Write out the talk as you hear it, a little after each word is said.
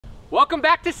Welcome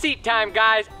back to Seat Time,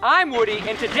 guys. I'm Woody,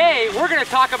 and today we're gonna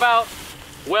talk about,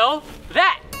 well,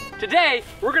 that. Today,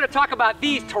 we're gonna talk about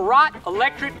these Torrot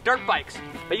electric dirt bikes.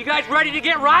 Are you guys ready to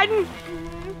get riding?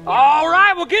 All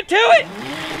right, we'll get to it.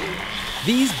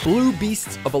 These blue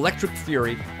beasts of electric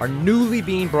fury are newly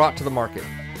being brought to the market.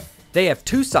 They have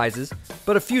two sizes,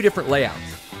 but a few different layouts.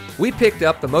 We picked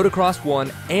up the Motocross One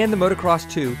and the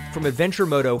Motocross Two from Adventure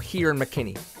Moto here in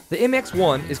McKinney. The MX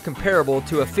One is comparable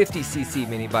to a 50cc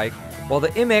mini bike, while the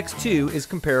MX Two is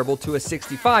comparable to a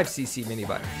 65cc mini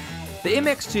bike. The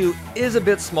MX Two is a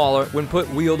bit smaller when put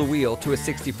wheel to wheel to a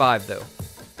 65 though.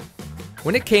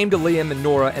 When it came to Liam and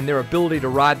Norah and their ability to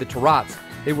ride the Torrots,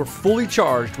 they were fully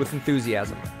charged with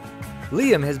enthusiasm.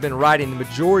 Liam has been riding the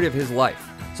majority of his life,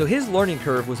 so his learning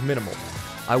curve was minimal.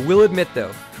 I will admit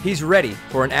though, he's ready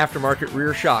for an aftermarket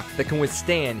rear shock that can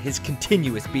withstand his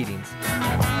continuous beatings.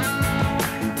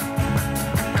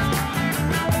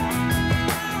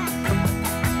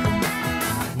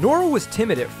 Norah was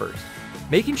timid at first,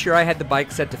 making sure I had the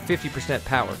bike set to 50%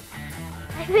 power.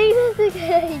 I think this is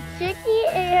gonna be tricky,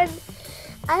 and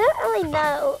I don't really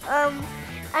know.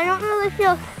 I don't really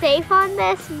feel safe on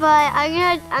this, but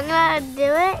I'm gonna do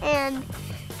it and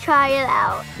try it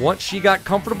out. Once she got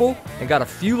comfortable and got a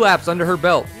few laps under her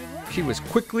belt, she was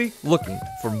quickly looking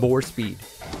for more speed.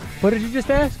 What did you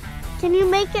just ask? Can you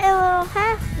make it a little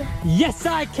faster? Yes,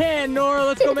 I can, Norah.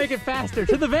 Let's go make it faster.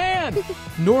 To the van.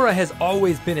 Norah has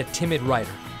always been a timid rider.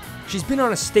 She's been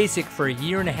on a Stacyc for a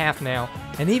year and a half now,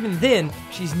 and even then,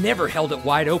 she's never held it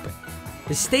wide open.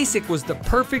 The Stacyc was the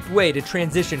perfect way to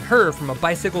transition her from a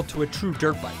bicycle to a true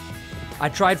dirt bike. I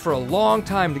tried for a long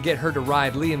time to get her to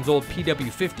ride Liam's old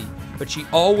PW50, but she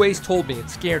always told me it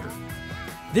scared her.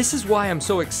 This is why I'm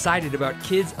so excited about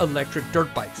kids' electric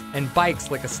dirt bikes and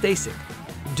bikes like a Stacyc.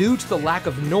 Due to the lack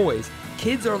of noise,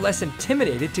 kids are less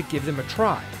intimidated to give them a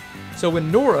try. So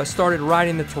when Norah started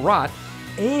riding the Torrot,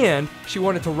 and she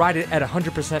wanted to ride it at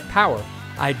 100% power,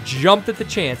 I jumped at the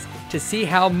chance to see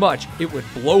how much it would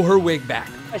blow her wig back.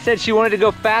 I said she wanted to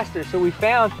go faster, so we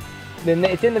found,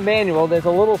 it's in the manual, there's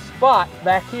a little spot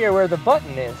back here where the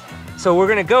button is. So we're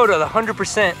gonna go to the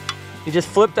 100%. You just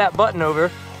flip that button over,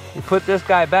 you put this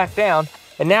guy back down,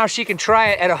 and now she can try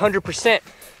it at 100%.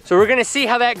 So we're gonna see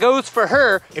how that goes for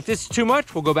her. If this is too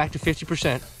much, we'll go back to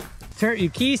 50%. Turn,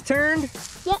 your keys turned?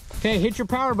 Yep. Okay, hit your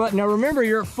power button. Now remember,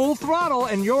 you're at full throttle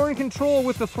and you're in control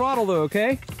with the throttle though,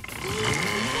 okay?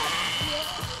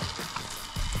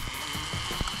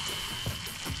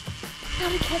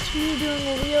 Gotta catch me doing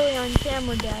a wheelie on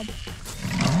camera, Dad.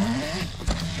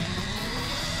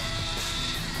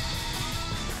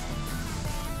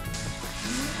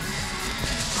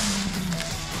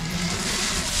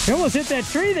 You almost hit that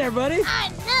tree there, buddy. I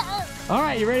know. All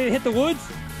right, you ready to hit the woods?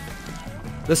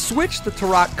 The switch the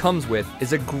Torrot comes with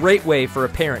is a great way for a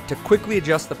parent to quickly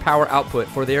adjust the power output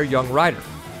for their young rider.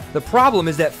 The problem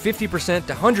is that 50%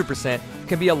 to 100%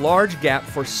 can be a large gap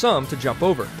for some to jump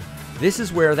over. This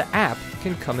is where the app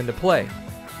can come into play.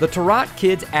 The Torrot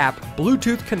Kids app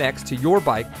Bluetooth connects to your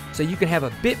bike so you can have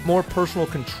a bit more personal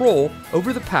control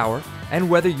over the power and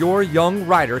whether your young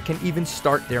rider can even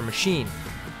start their machine.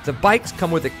 The bikes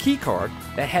come with a key card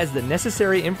that has the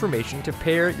necessary information to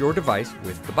pair your device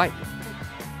with the bike.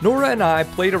 Norah and I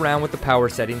played around with the power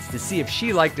settings to see if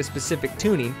she liked a specific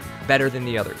tuning better than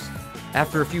the others.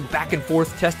 After a few back and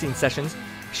forth testing sessions,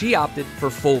 she opted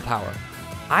for full power.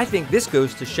 I think this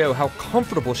goes to show how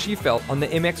comfortable she felt on the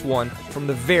MX One from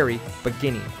the very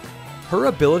beginning. Her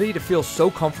ability to feel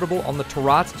so comfortable on the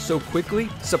Torrots so quickly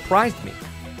surprised me.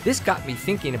 This got me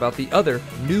thinking about the other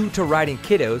new to riding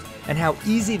kiddos and how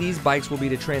easy these bikes will be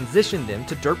to transition them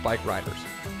to dirt bike riders.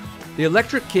 The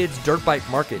electric kids dirt bike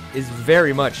market is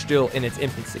very much still in its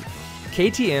infancy.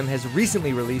 KTM has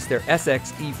recently released their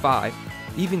SX E5,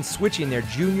 even switching their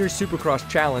Junior Supercross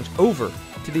Challenge over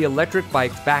to the electric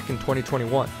bikes back in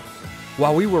 2021.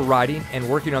 While we were riding and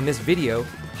working on this video,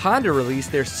 Honda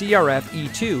released their CRF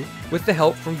E2 with the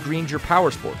help from Grainger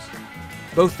Powersports.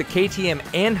 Both the KTM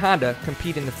and Honda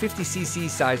compete in the 50cc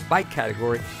size bike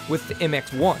category with the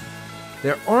MX One.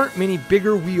 There aren't many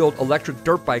bigger wheeled electric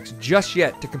dirt bikes just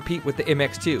yet to compete with the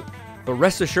MX2, but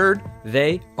rest assured,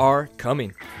 they are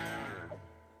coming.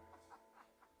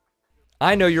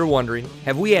 I know you're wondering,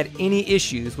 have we had any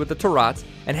issues with the Torrots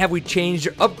and have we changed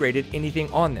or upgraded anything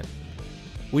on them?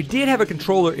 We did have a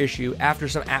controller issue after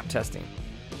some app testing.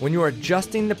 When you are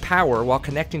adjusting the power while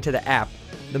connecting to the app,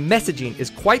 the messaging is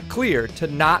quite clear to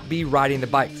not be riding the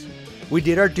bikes. We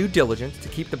did our due diligence to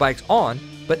keep the bikes on,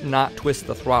 but not twist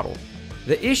the throttle.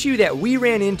 The issue that we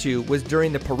ran into was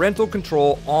during the parental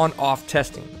control on-off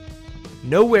testing.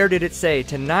 Nowhere did it say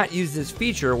to not use this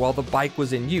feature while the bike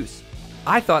was in use.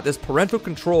 I thought this parental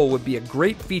control would be a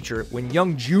great feature when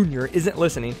young Junior isn't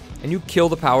listening and you kill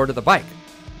the power to the bike.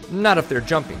 Not if they're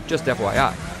jumping, just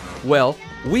FYI. Well,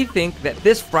 we think that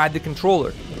this fried the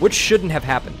controller, which shouldn't have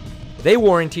happened. They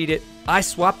warrantied it, I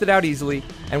swapped it out easily,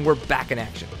 and we're back in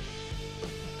action.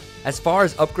 As far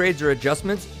as upgrades or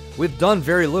adjustments, we've done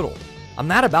very little. I'm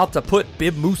not about to put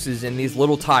bib mooses in these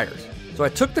little tires, so I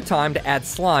took the time to add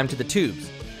slime to the tubes.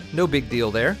 No big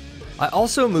deal there. I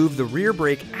also moved the rear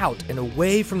brake out and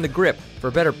away from the grip for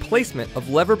better placement of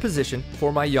lever position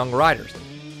for my young riders.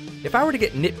 If I were to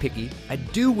get nitpicky, I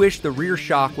do wish the rear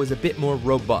shock was a bit more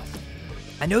robust.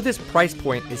 I know this price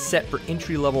point is set for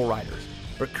entry-level riders,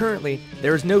 but currently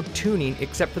there is no tuning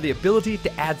except for the ability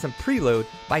to add some preload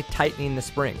by tightening the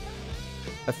spring.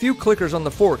 A few clickers on the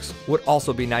forks would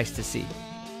also be nice to see.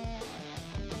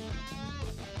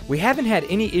 We haven't had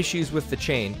any issues with the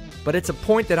chain, but it's a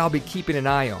point that I'll be keeping an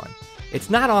eye on. It's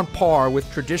not on par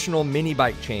with traditional mini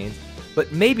bike chains,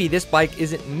 but maybe this bike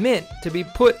isn't meant to be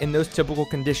put in those typical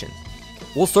conditions.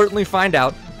 We'll certainly find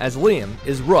out, as Liam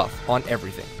is rough on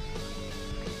everything.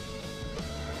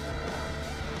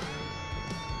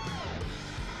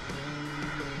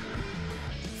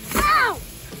 Ow!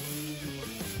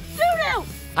 Doo-doo!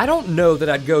 I don't know that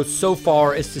I'd go so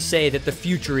far as to say that the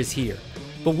future is here,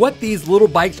 but what these little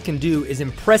bikes can do is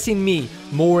impressing me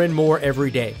more and more every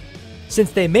day.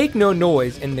 Since they make no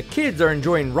noise and the kids are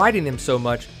enjoying riding them so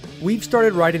much, we've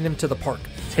started riding them to the park,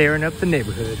 tearing up the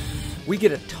neighborhood. We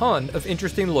get a ton of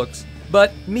interesting looks,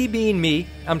 but me being me,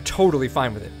 I'm totally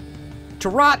fine with it.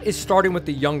 Torrot is starting with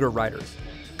the younger riders.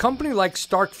 Company like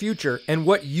Stark Future and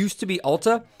what used to be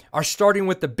Alta are starting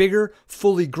with the bigger,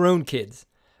 fully grown kids.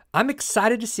 I'm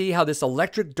excited to see how this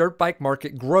electric dirt bike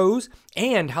market grows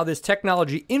and how this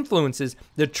technology influences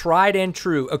the tried and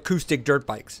true acoustic dirt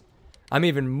bikes. I'm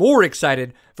even more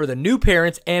excited for the new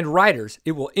parents and riders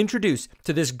it will introduce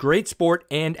to this great sport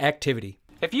and activity.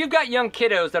 If you've got young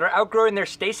kiddos that are outgrowing their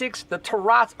Stacycs, the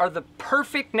Torrots are the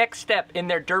perfect next step in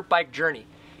their dirt bike journey.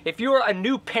 If you're a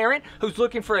new parent who's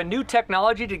looking for a new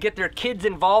technology to get their kids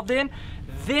involved in,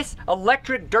 this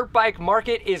electric dirt bike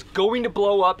market is going to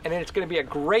blow up and it's going to be a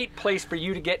great place for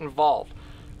you to get involved.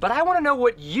 But I want to know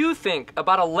what you think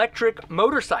about electric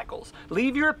motorcycles.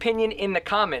 Leave your opinion in the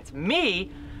comments.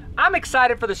 I'm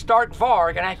excited for the Stark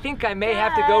Varg, and I think I may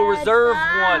have to go reserve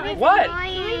one. What?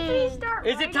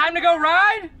 Is it time to go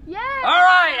ride? Yeah. All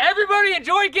right, everybody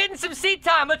enjoy getting some seat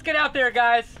time. Let's get out there,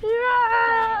 guys.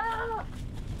 Yeah.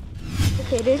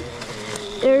 Okay, dude.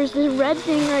 There's this red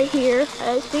thing right here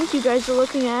I think you guys are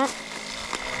looking at.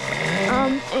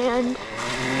 And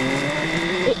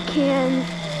it can,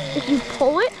 if you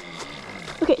pull it.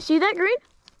 Okay, see that green?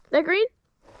 That green?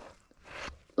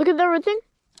 Look at that red thing.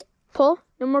 Pull,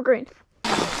 no more green.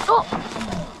 Oh!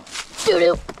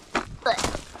 Doo-doo!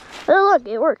 Oh, look,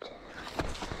 it worked.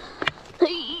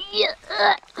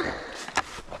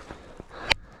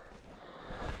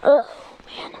 Oh,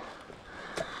 man.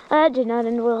 That did not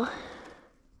end well.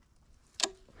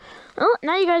 Oh,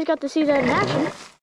 now you guys got to see that in action.